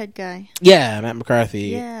redhead guy. Yeah, Matt McCarthy.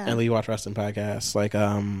 Yeah. And We Watch Wrestling podcast. Like,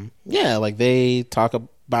 yeah, like they talk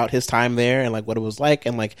about his time there and like what it was like,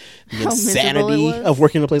 and like the insanity of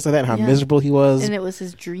working in a place like that, and how miserable he was. And it was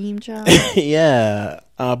his dream job. Yeah.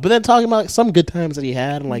 But then talking about like, some good times that he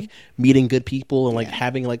had, and like meeting good people, and like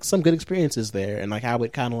having like some good experiences there, and like how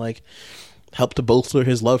it kind of like helped to bolster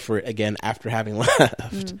his love for it again after having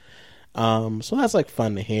left. So that's like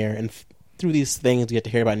fun to hear. And through these things, you get to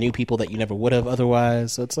hear about new people that you never would have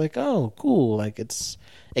otherwise. So it's like, oh, cool. Like, it's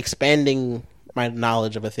expanding my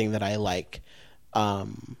knowledge of a thing that I like.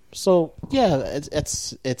 So yeah,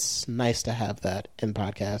 it's nice to have that in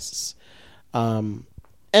podcasts.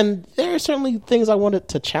 And there are certainly things I wanted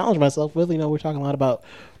to challenge myself with. You know, we're talking a lot about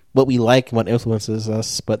what we like and what influences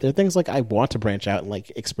us, but there are things like I want to branch out and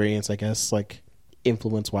like experience, I guess, like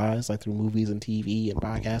influence wise, like through movies and TV and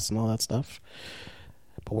podcasts and all that stuff.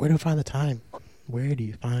 But where do you find the time? Where do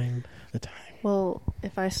you find the time? Well,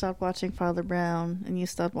 if I stopped watching Father Brown and you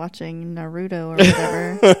stopped watching Naruto or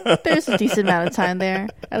whatever, there's a decent amount of time there.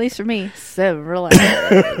 At least for me, several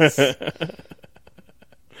hours.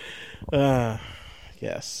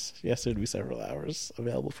 Yes, there'd be several hours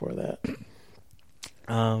available for that.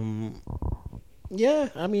 Yeah,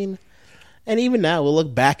 I mean, and even now we'll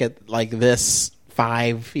look back at like this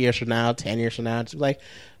 5 years from now, 10 years from now, it's like,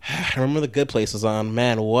 I remember The Good Place was on.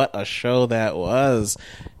 Man, what a show that was.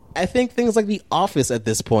 I think things like The Office at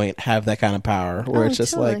this point have that kind of power, where it's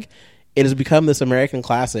just like, it has become this American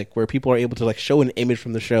classic where people are able to like show an image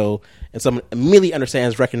from the show, and someone immediately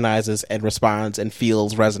understands, recognizes, and responds and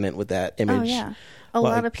feels resonant with that image. Oh yeah, a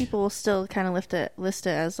lot of people will still kind of list it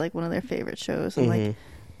as like one of their favorite shows, and like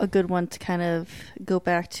a good one to kind of go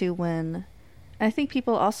back to when. I think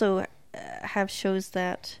people also have shows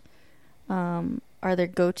that are their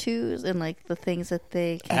go-tos, and like the things that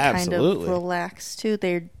they can kind of relax to.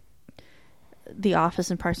 They're The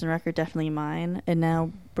Office and Parks and Rec are definitely mine, and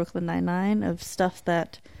now Brooklyn Nine-Nine, of stuff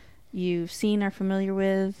that you've seen, are familiar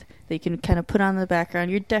with, that you can kind of put on in the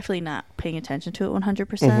background. You're definitely not paying attention to it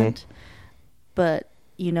 100%, but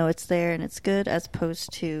you know it's there and it's good, as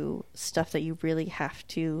opposed to stuff that you really have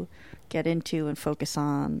to get into and focus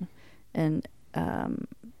on and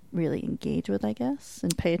really engage with, I guess,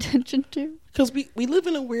 and pay attention to. Because we live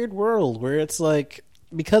in a weird world where it's like,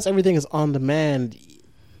 because everything is on demand,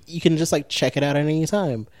 you can just like check it out at any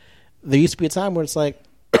time. There used to be a time where it's like,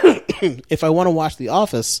 if I want to watch The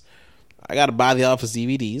Office, I got to buy The Office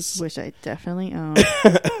DVDs, Which I definitely own.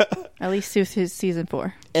 At least through season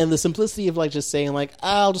 4. And the simplicity of like just saying like,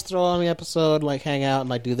 I'll just throw on the episode, like hang out and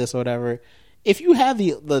like do this or whatever. If you have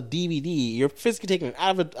the DVD, you're physically taking it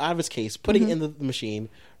out of its case, putting it in the machine,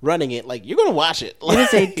 running it, like you're gonna watch it. It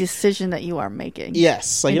is a decision that you are making.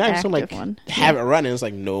 Yes, like An you're not just gonna active like one. have it running. It's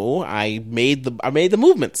like, no, I made the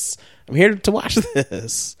movements. I'm here to watch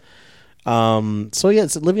this. So yeah,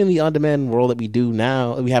 it's living in the on-demand world that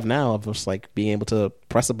we have now of just like being able to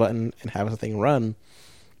press a button and have the thing run.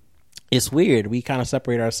 It's weird. We kind of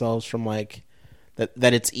separate ourselves from like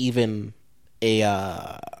that it's even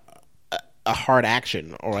a hard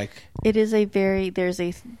action, or like It is there's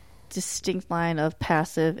a distinct line of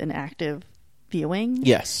passive and active viewing.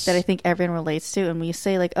 Yes. That I think everyone relates to. And when you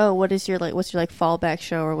say like, oh, what's your fallback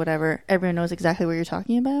show or whatever, everyone knows exactly what you're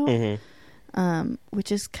talking about.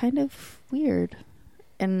 Which is kind of weird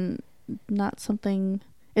and not something.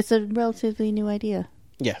 It's a relatively new idea.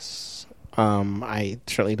 Yes. I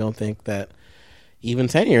certainly don't think that even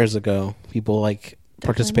 10 years ago people like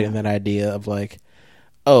participate in that idea of like,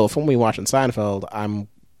 oh, if I'm only watching Seinfeld,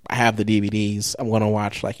 I have the DVDs, I'm going to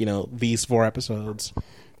watch like, these 4 episodes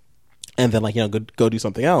and then like, go do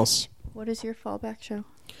something else. What is your fallback show?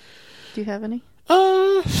 Do you have any?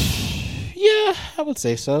 Yeah, I would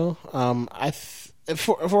say so.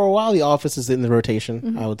 For a while, The Office is in the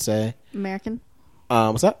rotation. I would say American.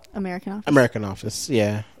 What's that? American Office. American Office.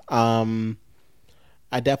 Yeah.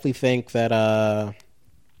 I definitely think that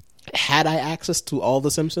had I access to all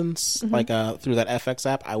the Simpsons, like through that FX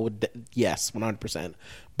app, I would. Yes, 100%.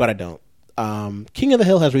 But I don't. King of the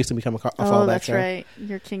Hill has recently become a fallback show. Oh, that's right.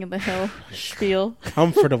 Your King of the Hill spiel.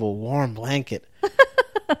 Comfortable, warm blanket.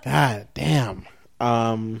 God damn.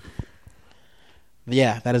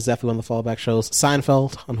 Yeah, that is definitely one of the fallback shows.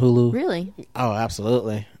 Seinfeld on Hulu. Really? Oh,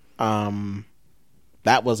 absolutely.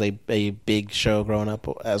 That was a big show growing up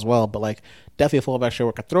as well, but like definitely a fallback show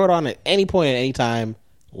where I could throw it on at any point at any time,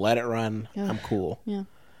 let it run. Yeah. I'm cool. Yeah.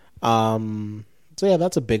 So yeah,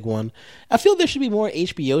 that's a big one. I feel there should be more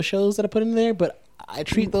HBO shows that I put in there, but I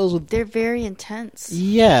treat those with. They're very intense.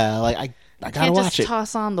 Yeah, like I gotta can't watch just it.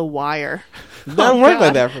 toss on The Wire. It doesn't work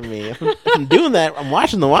like that for me. If I'm doing that, I'm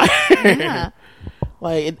watching The Wire. Yeah.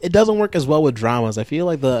 Like it doesn't work as well with dramas. I feel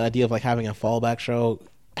like the idea of like having a fallback show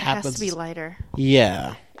happens. It has to be lighter.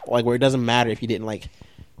 Yeah, like where it doesn't matter if you didn't like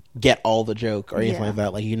get all the joke or anything Yeah. like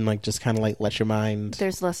that. Like you can like just kind of like let your mind.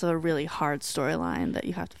 There's less of a really hard storyline that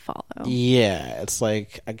you have to follow. Yeah, it's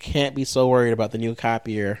like I can't be so worried about the new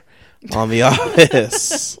copier on The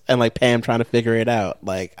Office and like Pam trying to figure it out.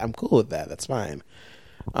 Like I'm cool with that. That's fine.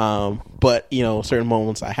 But certain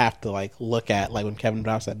moments I have to like look at, like when Kevin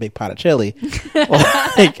drops that big pot of chili.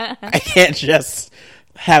 Like I can't just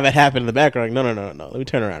have it happen in the background. Like, no. Let me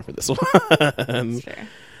turn around for this one. That's fair.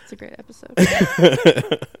 It's a great episode.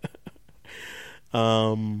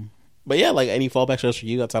 But yeah, like any fallback shows for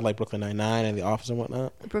you outside like Brooklyn Nine-Nine and The Office and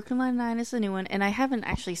whatnot. Brooklyn Nine-Nine is the new one, and I haven't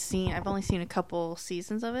actually seen. I've only seen a couple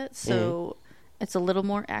seasons of it, so it's a little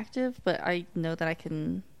more active. But I know that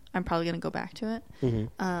I'm probably going to go back to it.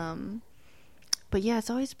 But yeah, it's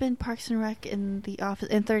always been Parks and Rec and The Office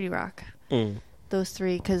and 30 Rock. Those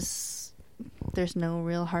 3, because there's no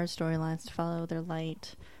real hard storylines to follow. They're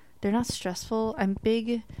light. They're not stressful. I'm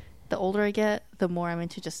big. The older I get, the more I'm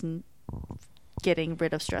into just getting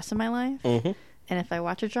rid of stress in my life. And if I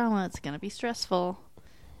watch a drama, it's going to be stressful.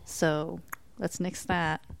 So let's nix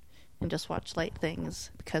that and just watch light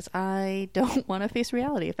things, because I don't want to face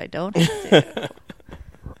reality if I don't have to.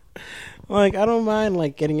 Like I don't mind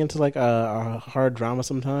like getting into like a hard drama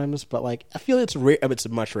sometimes, but like I feel it's rare. It's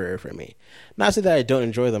much rarer for me. Not to say that I don't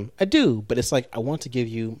enjoy them. I do, but it's like I want to give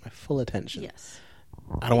you my full attention. Yes.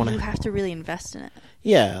 I don't want to. You have to really invest in it.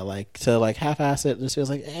 Yeah, like to like half-ass it just feels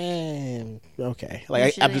like okay.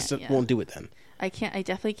 Like I just won't do it then. I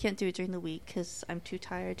definitely can't do it during the week because I'm too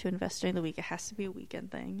tired to invest during the week. It has to be a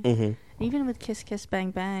weekend thing. Even with Kiss Kiss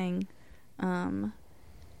Bang Bang,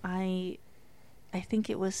 I think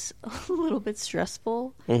it was a little bit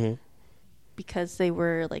stressful because they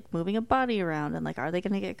were like moving a body around and like, are they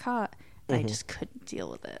going to get caught? And I just couldn't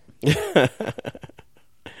deal with it.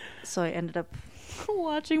 So I ended up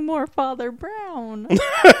Watching more Father Brown.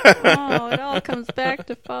 Oh, it all comes back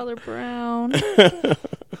to Father Brown.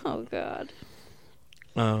 Oh, God.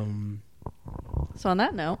 So on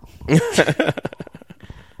that note,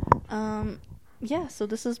 yeah, so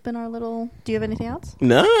this has been our little... Do you have anything else?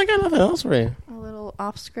 No, I got nothing else for you. A little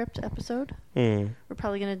off-script episode. Hmm. We're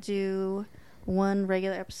probably going to do one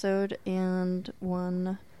regular episode and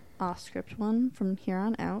one off-script one from here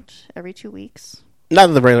on out every 2 weeks. Not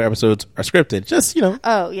that the regular episodes are scripted, just, you know.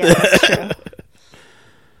 Oh, yeah, that's true.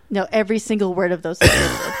 No, every single word of those is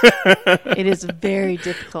scripted. It is very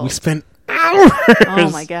difficult. We spent hours. Oh,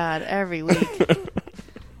 my God, every week.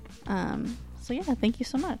 So, yeah, thank you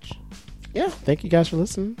so much. Yeah, thank you guys for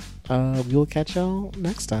listening. We will catch y'all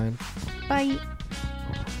next time. Bye.